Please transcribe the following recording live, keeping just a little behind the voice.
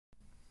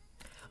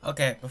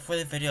Okay, before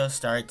the video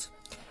starts,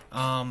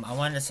 I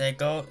wanted to say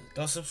go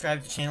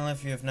subscribe to the channel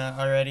if you have not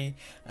already.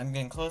 I'm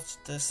getting close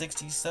to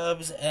 60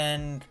 subs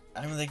and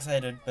I'm really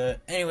excited. But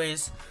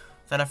anyways,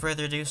 without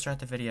further ado, start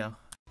the video.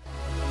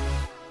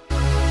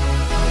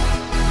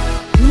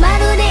 ま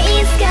るで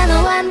いつか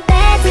のワンペ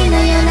ージの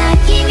ような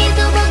君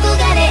と僕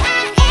が出会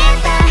え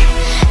た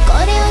こ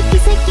れを奇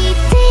跡ってい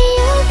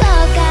うの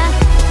か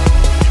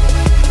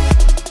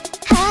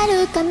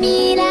遥か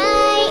未来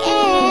へ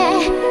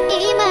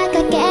今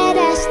駆け出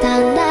した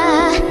んだ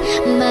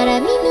まだ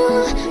見ぬ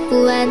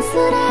不安す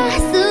ら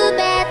全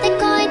て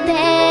越えて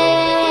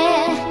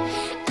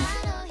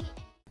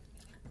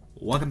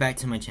Welcome back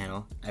to my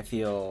channel. I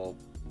feel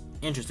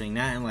interesting,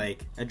 not in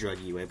like a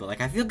druggy way, but like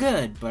I feel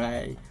good, but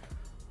I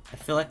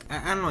feel like,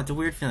 I don't know, it's a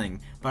weird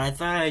feeling, but I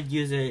thought I'd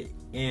use it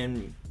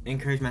and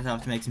encourage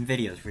myself to make some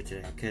videos for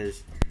today,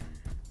 because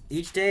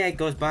each day it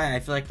goes by, I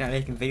feel like not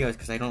making videos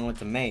because I don't know what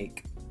to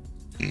make,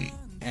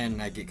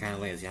 and I get kind of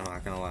lazy, I'm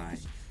not gonna lie.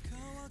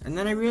 And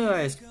then I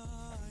realized,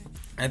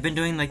 I've been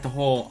doing like the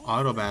whole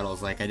auto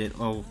battles like I did,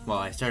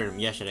 I started them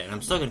yesterday, and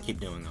I'm still gonna keep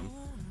doing them.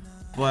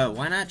 But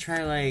why not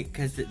try like,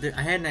 because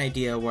I had an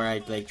idea where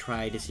I'd like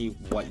try to see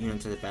what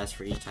units are the best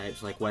for each type,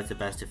 so like what's the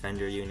best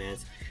defender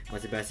units,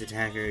 what's the best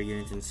attacker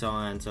units, and so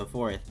on and so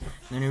forth.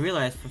 And then I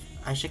realized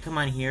I should come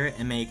on here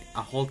and make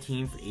a whole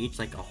team for each,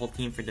 like a whole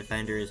team for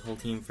defenders, whole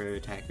team for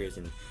attackers,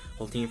 and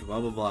whole team for blah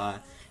blah blah,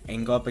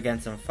 and go up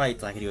against some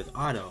fights like I do with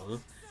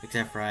auto,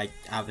 except for I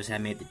obviously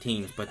have made the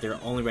teams, but their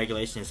only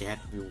regulation is they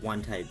have to be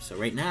one type. So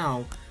right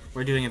now,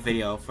 we're doing a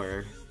video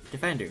for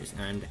defenders,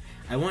 and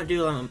I won't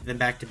do them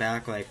back to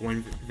back, like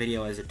one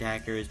video is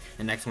attackers,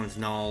 the next one's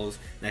nulls,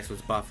 next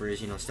one's buffers,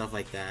 you know, stuff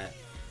like that.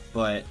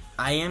 But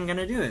I am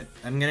gonna do it.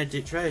 I'm gonna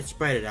try to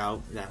spread it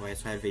out that way,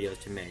 so I have videos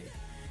to make.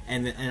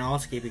 And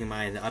also keeping in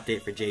mind the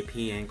update for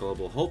JP and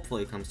Global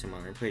hopefully comes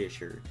tomorrow, I'm pretty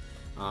sure.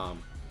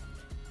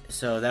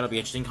 So that'll be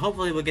interesting.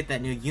 Hopefully we'll get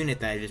that new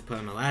unit that I just put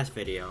in my last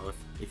video,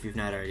 if you've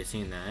not already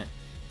seen that.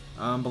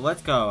 But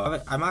let's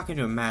go. I'm not gonna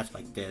do a match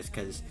like this,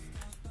 because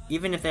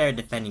even if they're a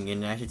defending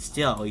unit, I should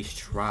still at least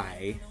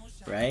try.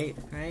 Right?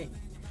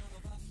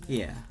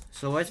 Yeah.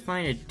 So let's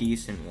find a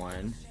decent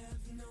one.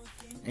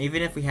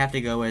 Even if we have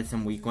to go with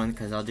some weak ones,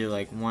 because I'll do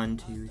like 1,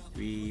 2,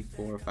 3,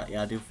 4, 5.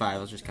 Yeah, I'll do 5. I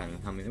was just counting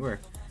how many there were.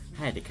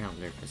 I had to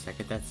count there for a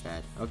second. That's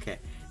sad. Okay.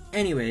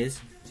 Anyways,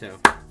 so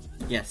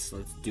yes,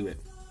 let's do it.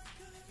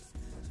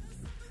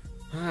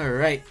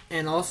 Alright.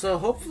 And also,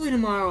 hopefully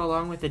tomorrow,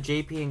 along with the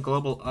JP and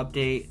Global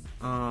update,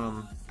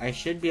 I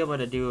should be able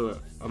to do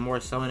a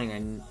more summoning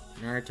on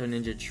Naruto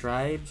Ninja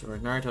Tribes, or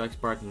Naruto X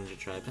Bark Ninja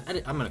Tribes.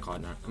 I'm gonna call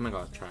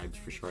it Tribes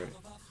for short.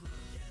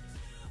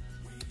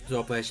 So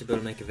hopefully I should be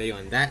able to make a video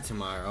on that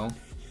tomorrow.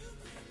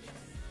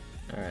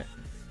 Alright.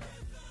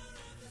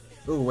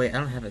 Oh wait, I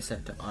don't have it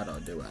set to auto,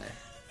 do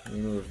I? Let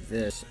me move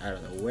this out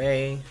of the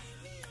way.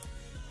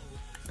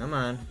 Come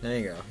on, there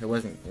you go. It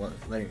wasn't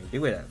letting me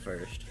do it at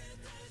first.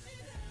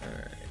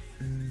 Alright.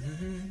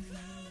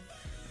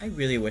 I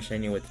really wish I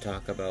knew what to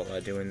talk about while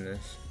doing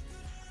this.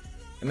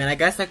 I mean, I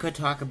guess I could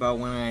talk about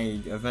when I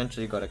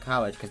eventually go to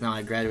college, because now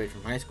I graduated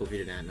from high school, if you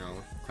did not know,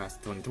 class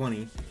of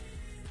 2020.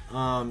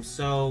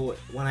 So,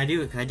 when I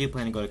do, because I do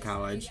plan to go to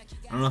college,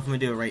 I don't know if I'm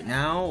going to do it right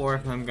now, or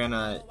if I'm going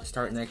to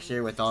start next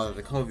year with all of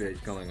the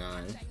COVID going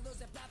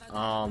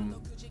on.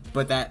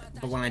 But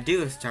when I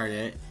do start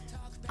it,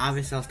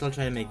 obviously I'll still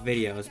try to make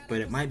videos,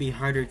 but it might be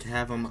harder to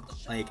have them,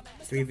 like,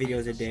 3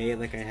 videos a day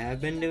like I have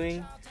been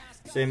doing.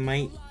 So it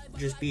might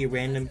just be a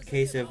random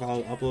case of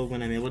I'll upload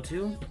when I'm able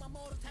to.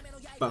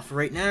 But for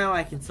right now,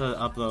 I can still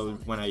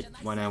upload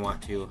when I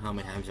want to, how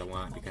many times I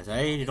want, because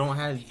I don't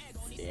have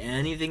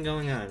anything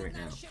going on right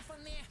now.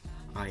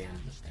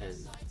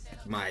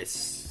 My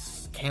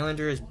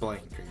calendar is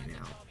blank right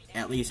now,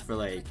 at least for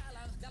like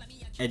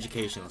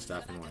educational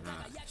stuff and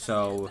whatnot.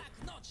 So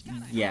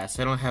yes,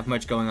 I don't have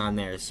much going on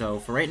there. So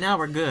for right now,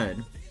 we're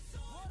good.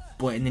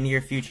 But in the near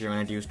future, when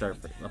I do start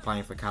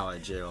applying for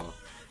college,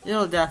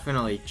 it'll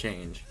definitely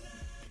change.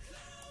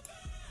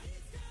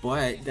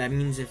 But that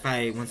means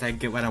once I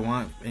get what I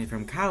want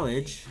from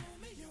college,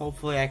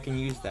 hopefully I can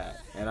use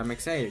that, and I'm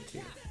excited to.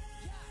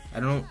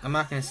 I'm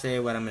not gonna say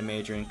what I'm gonna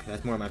major in, because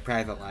that's more of my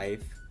private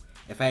life.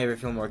 If I ever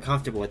feel more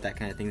comfortable with that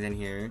kind of things in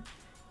here,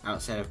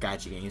 outside of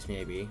gacha games,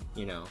 maybe,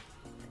 you know.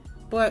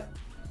 But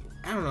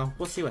I don't know.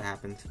 We'll see what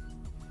happens.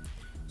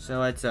 So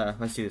let's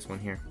do this one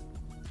here.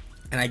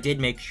 And I did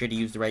make sure to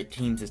use the right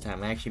teams this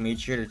time. I actually made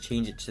sure to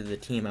change it to the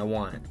team I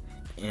want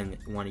and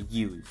want to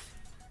use.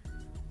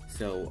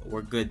 So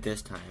we're good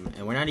this time,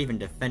 and we're not even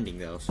defending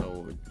though,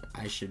 so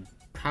I should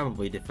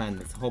probably defend.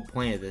 The whole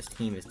point of this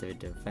team is to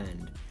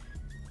defend.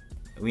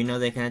 We know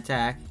they can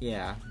attack,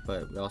 yeah,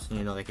 but we also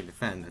need to know they can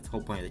defend. That's the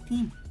whole point of the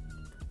team.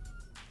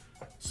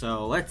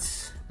 So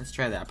let's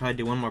try that. I'll probably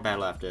do one more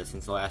battle after this,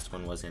 since the last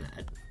one was in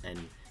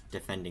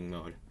defending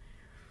mode.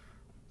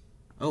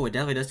 Oh, it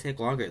definitely does take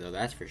longer though,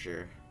 that's for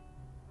sure.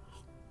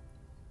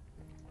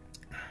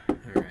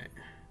 Alright.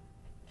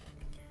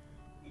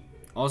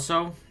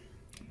 Also,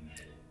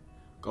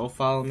 go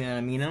follow me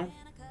on Amino.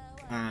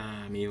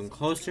 I'm even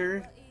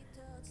closer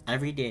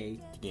every day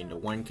to get into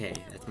 1K.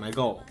 That's my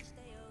goal.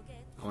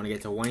 I want to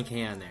get to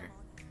 1K on there.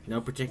 No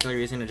particular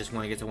reason, I just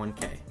want to get to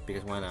 1K.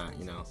 Because why not,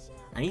 you know?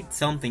 I need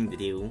something to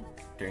do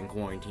during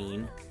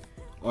quarantine.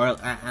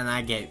 And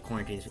I get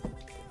quarantines,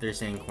 they're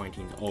saying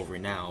quarantine's over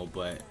now,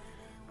 but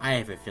I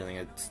have a feeling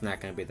it's not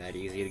going to be that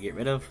easy to get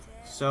rid of.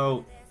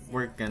 So,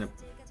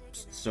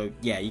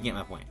 yeah, you get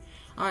my point.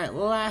 Alright,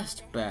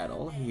 last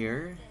battle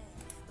here.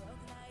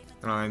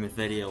 I'm the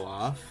video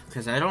off,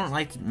 because I don't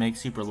like to make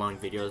super long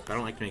videos, but I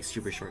don't like to make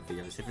super short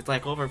videos. If it's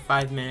like over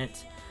 5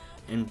 minutes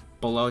and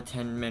below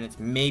 10 minutes,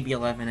 maybe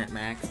 11 at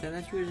max, then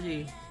that's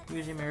usually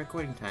my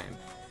recording time.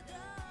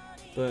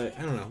 But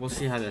I don't know, we'll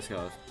see how this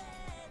goes.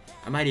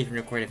 I might even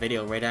record a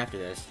video right after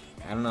this.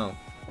 I don't know,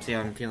 see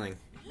how I'm feeling.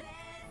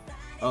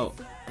 Oh,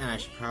 and I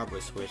should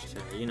probably switch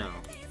to, you know,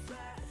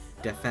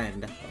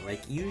 defend,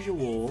 like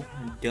usual.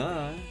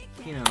 Duh,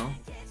 you know,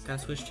 gotta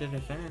switch to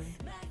defend.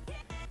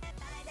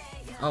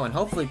 Oh, and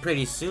hopefully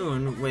pretty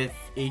soon, with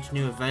each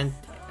new event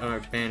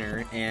or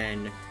banner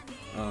and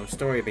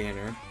story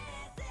banner,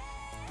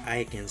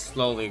 I can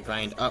slowly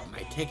grind up my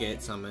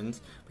ticket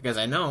summons, because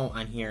I know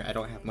on here I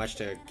don't have much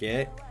to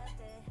get,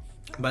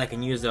 but I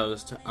can use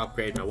those to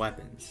upgrade my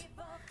weapons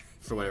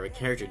for whatever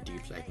character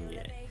dupes I can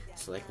get.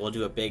 So like we'll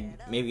do a big,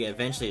 maybe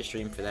eventually a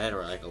stream for that,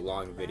 or like a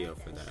long video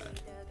for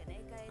that.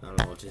 I don't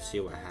know, we'll just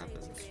see what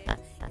happens.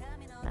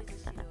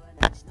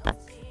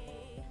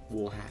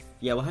 We'll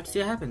have to see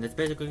what happens. That's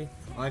basically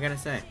all I gotta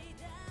say.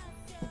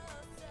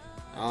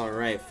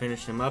 Alright,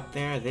 finish him up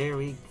there. There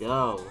we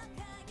go.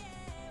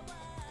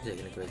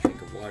 Taking a quick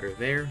drink of water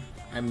there.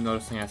 I'm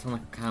noticing I sound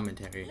like a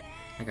commentary.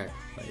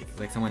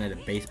 Like someone at a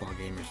baseball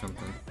game or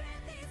something.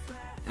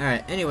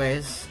 Alright,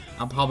 anyways,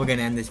 I'm probably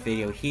gonna end this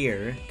video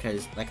here,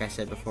 because like I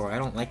said before, I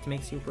don't like to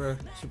make super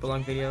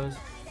long videos.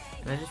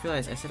 And I just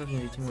realized I said I was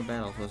gonna do 2 more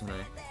battles, wasn't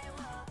I?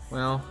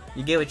 Well,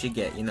 you get what you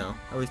get, you know.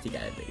 At least you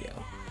got a video.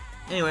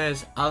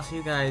 Anyways, I'll see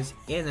you guys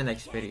in the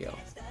next video.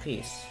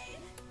 Peace.